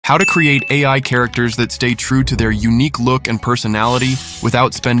How to create AI characters that stay true to their unique look and personality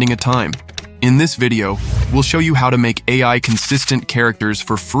without spending a time. In this video, we'll show you how to make AI consistent characters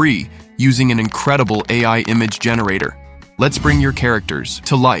for free using an incredible AI image generator. Let's bring your characters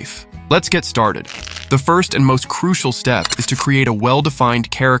to life. Let's get started. The first and most crucial step is to create a well-defined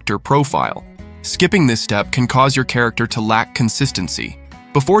character profile. Skipping this step can cause your character to lack consistency.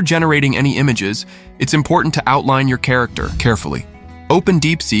 Before generating any images, it's important to outline your character carefully. Open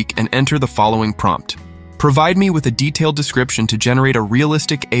DeepSeek and enter the following prompt. Provide me with a detailed description to generate a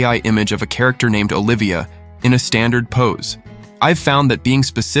realistic AI image of a character named Olivia in a standard pose. I've found that being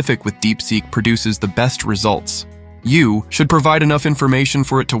specific with DeepSeek produces the best results. You should provide enough information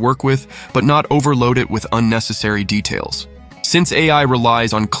for it to work with, but not overload it with unnecessary details. Since AI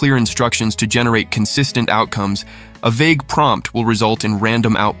relies on clear instructions to generate consistent outcomes, a vague prompt will result in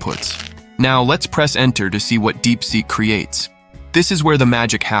random outputs. Now let's press enter to see what DeepSeek creates. This is where the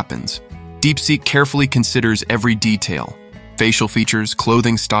magic happens. DeepSeek carefully considers every detail: facial features,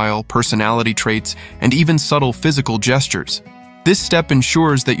 clothing style, personality traits, and even subtle physical gestures. This step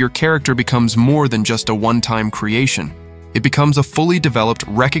ensures that your character becomes more than just a one-time creation. It becomes a fully developed,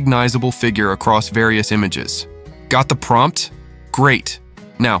 recognizable figure across various images. Got the prompt? Great!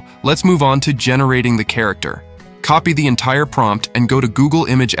 Now, let's move on to generating the character. Copy the entire prompt and go to Google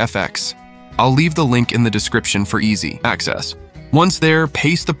Image FX. I'll leave the link in the description for easy access. Once there,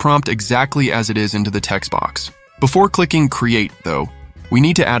 paste the prompt exactly as it is into the text box. Before clicking Create, though, we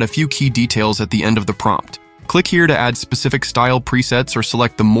need to add a few key details at the end of the prompt. Click here to add specific style presets or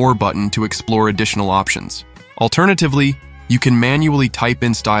select the More button to explore additional options. Alternatively, you can manually type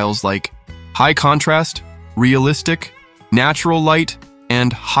in styles like high contrast, realistic, natural light,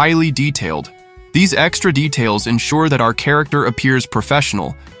 and highly detailed. These extra details ensure that our character appears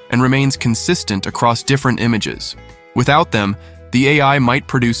professional and remains consistent across different images. Without them, the AI might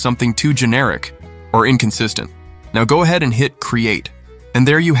produce something too generic or inconsistent. Now go ahead and hit Create, and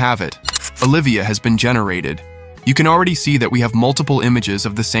there you have it. Olivia has been generated. You can already see that we have multiple images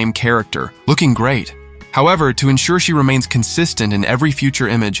of the same character, looking great. However, to ensure she remains consistent in every future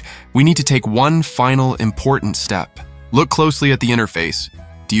image, we need to take one final important step. Look closely at the interface.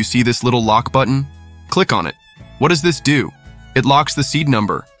 Do you see this little lock button? Click on it. What does this do? It locks the seed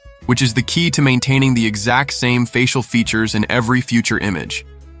number, which is the key to maintaining the exact same facial features in every future image.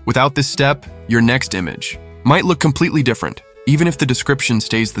 Without this step, your next image might look completely different, even if the description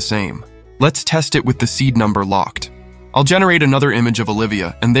stays the same. Let's test it with the seed number locked. I'll generate another image of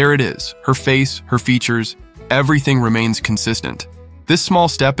Olivia, and there it is. Her face, her features, everything remains consistent. This small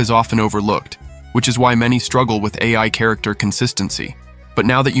step is often overlooked, which is why many struggle with AI character consistency. But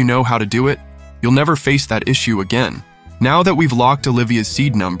now that you know how to do it, you'll never face that issue again. Now that we've locked Olivia's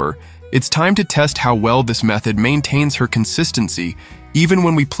seed number, it's time to test how well this method maintains her consistency even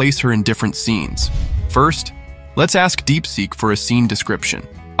when we place her in different scenes. First, let's ask DeepSeek for a scene description.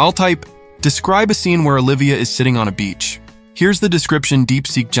 I'll type, "Describe a scene where Olivia is sitting on a beach." Here's the description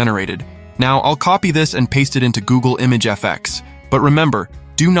DeepSeek generated. Now I'll copy this and paste it into Google Image FX. But remember,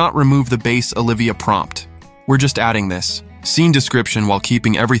 do not remove the base Olivia prompt. We're just adding this scene description while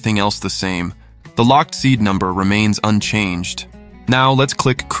keeping everything else the same. The locked seed number remains unchanged. Now let's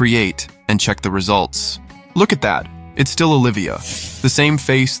click Create and check the results. Look at that. It's still Olivia. The same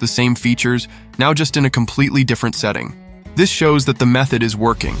face, the same features, now just in a completely different setting. This shows that the method is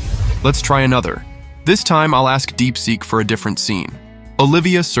working. Let's try another. This time I'll ask DeepSeek for a different scene.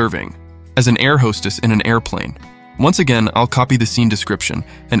 Olivia serving as an air hostess in an airplane. Once again, I'll copy the scene description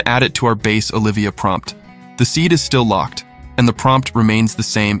and add it to our base Olivia prompt. The seed is still locked, and the prompt remains the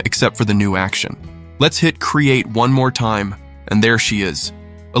same except for the new action. Let's hit Create one more time, and there she is.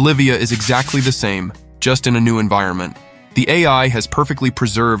 Olivia is exactly the same, just in a new environment. The AI has perfectly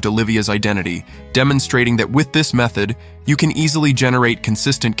preserved Olivia's identity, demonstrating that with this method, you can easily generate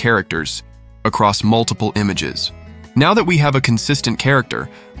consistent characters across multiple images. Now that we have a consistent character,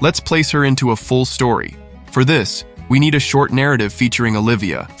 let's place her into a full story. For this, we need a short narrative featuring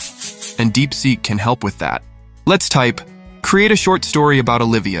Olivia, and DeepSeek can help with that. Let's type, "Create a short story about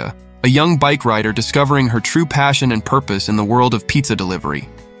Olivia, a young bike rider discovering her true passion and purpose in the world of pizza delivery."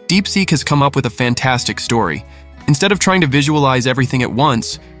 DeepSeek has come up with a fantastic story. Instead of trying to visualize everything at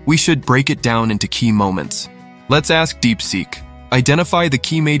once, we should break it down into key moments. Let's ask DeepSeek, identify the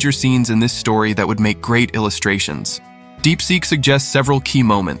key major scenes in this story that would make great illustrations. DeepSeek suggests several key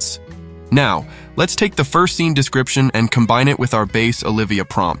moments. Now, let's take the first scene description and combine it with our base Olivia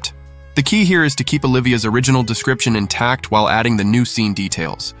prompt. The key here is to keep Olivia's original description intact while adding the new scene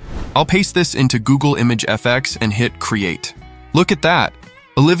details. I'll paste this into Google Image FX and hit Create. Look at that!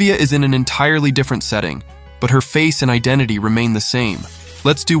 Olivia is in an entirely different setting, but her face and identity remain the same.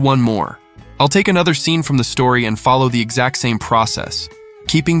 Let's do one more. I'll take another scene from the story and follow the exact same process,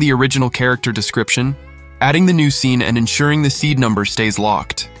 keeping the original character description, adding the new scene, and ensuring the seed number stays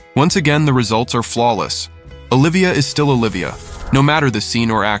locked. Once again, the results are flawless. Olivia is still Olivia, no matter the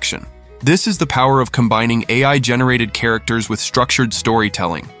scene or action. This is the power of combining AI-generated characters with structured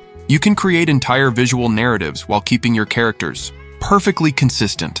storytelling. You can create entire visual narratives while keeping your characters perfectly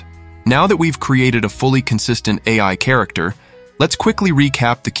consistent. Now that we've created a fully consistent AI character, let's quickly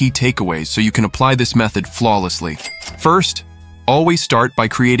recap the key takeaways so you can apply this method flawlessly. First, always start by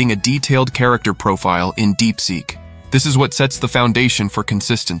creating a detailed character profile in DeepSeek. This is what sets the foundation for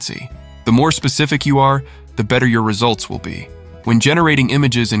consistency. The more specific you are, the better your results will be. When generating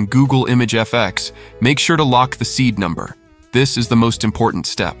images in Google Image FX, make sure to lock the seed number. This is the most important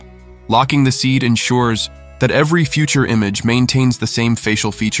step. Locking the seed ensures that every future image maintains the same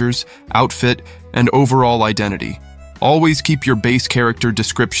facial features, outfit, and overall identity. Always keep your base character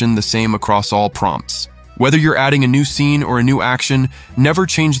description the same across all prompts. Whether you're adding a new scene or a new action, never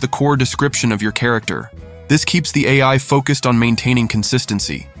change the core description of your character. This keeps the AI focused on maintaining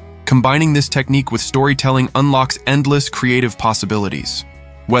consistency. Combining this technique with storytelling unlocks endless creative possibilities.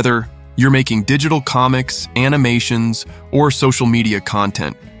 Whether you're making digital comics, animations, or social media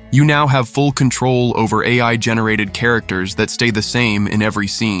content, you now have full control over AI-generated characters that stay the same in every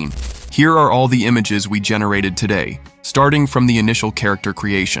scene. Here are all the images we generated today, starting from the initial character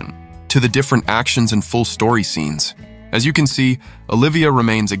creation to the different actions and full story scenes. As you can see, Olivia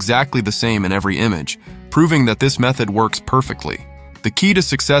remains exactly the same in every image, proving that this method works perfectly. The key to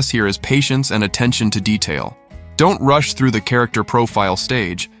success here is patience and attention to detail. Don't rush through the character profile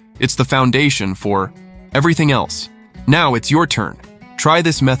stage. It's the foundation for everything else. Now it's your turn. Try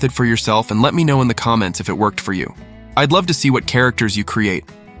this method for yourself and let me know in the comments if it worked for you. I'd love to see what characters you create.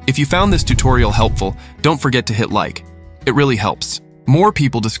 If you found this tutorial helpful, don't forget to hit like. It really helps. More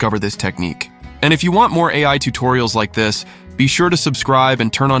people discover this technique. And if you want more AI tutorials like this, be sure to subscribe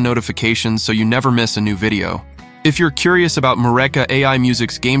and turn on notifications so you never miss a new video. If you're curious about Mareka AI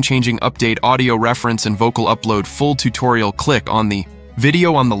Music's game-changing update, audio reference, and vocal upload full tutorial, click on the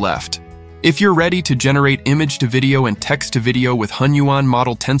video on the left. If you're ready to generate image to video and text to video with Hunyuan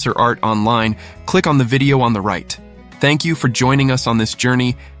Model Tensor Art online, click on the video on the right. Thank you for joining us on this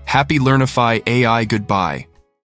journey. Happy Learnify AI, goodbye.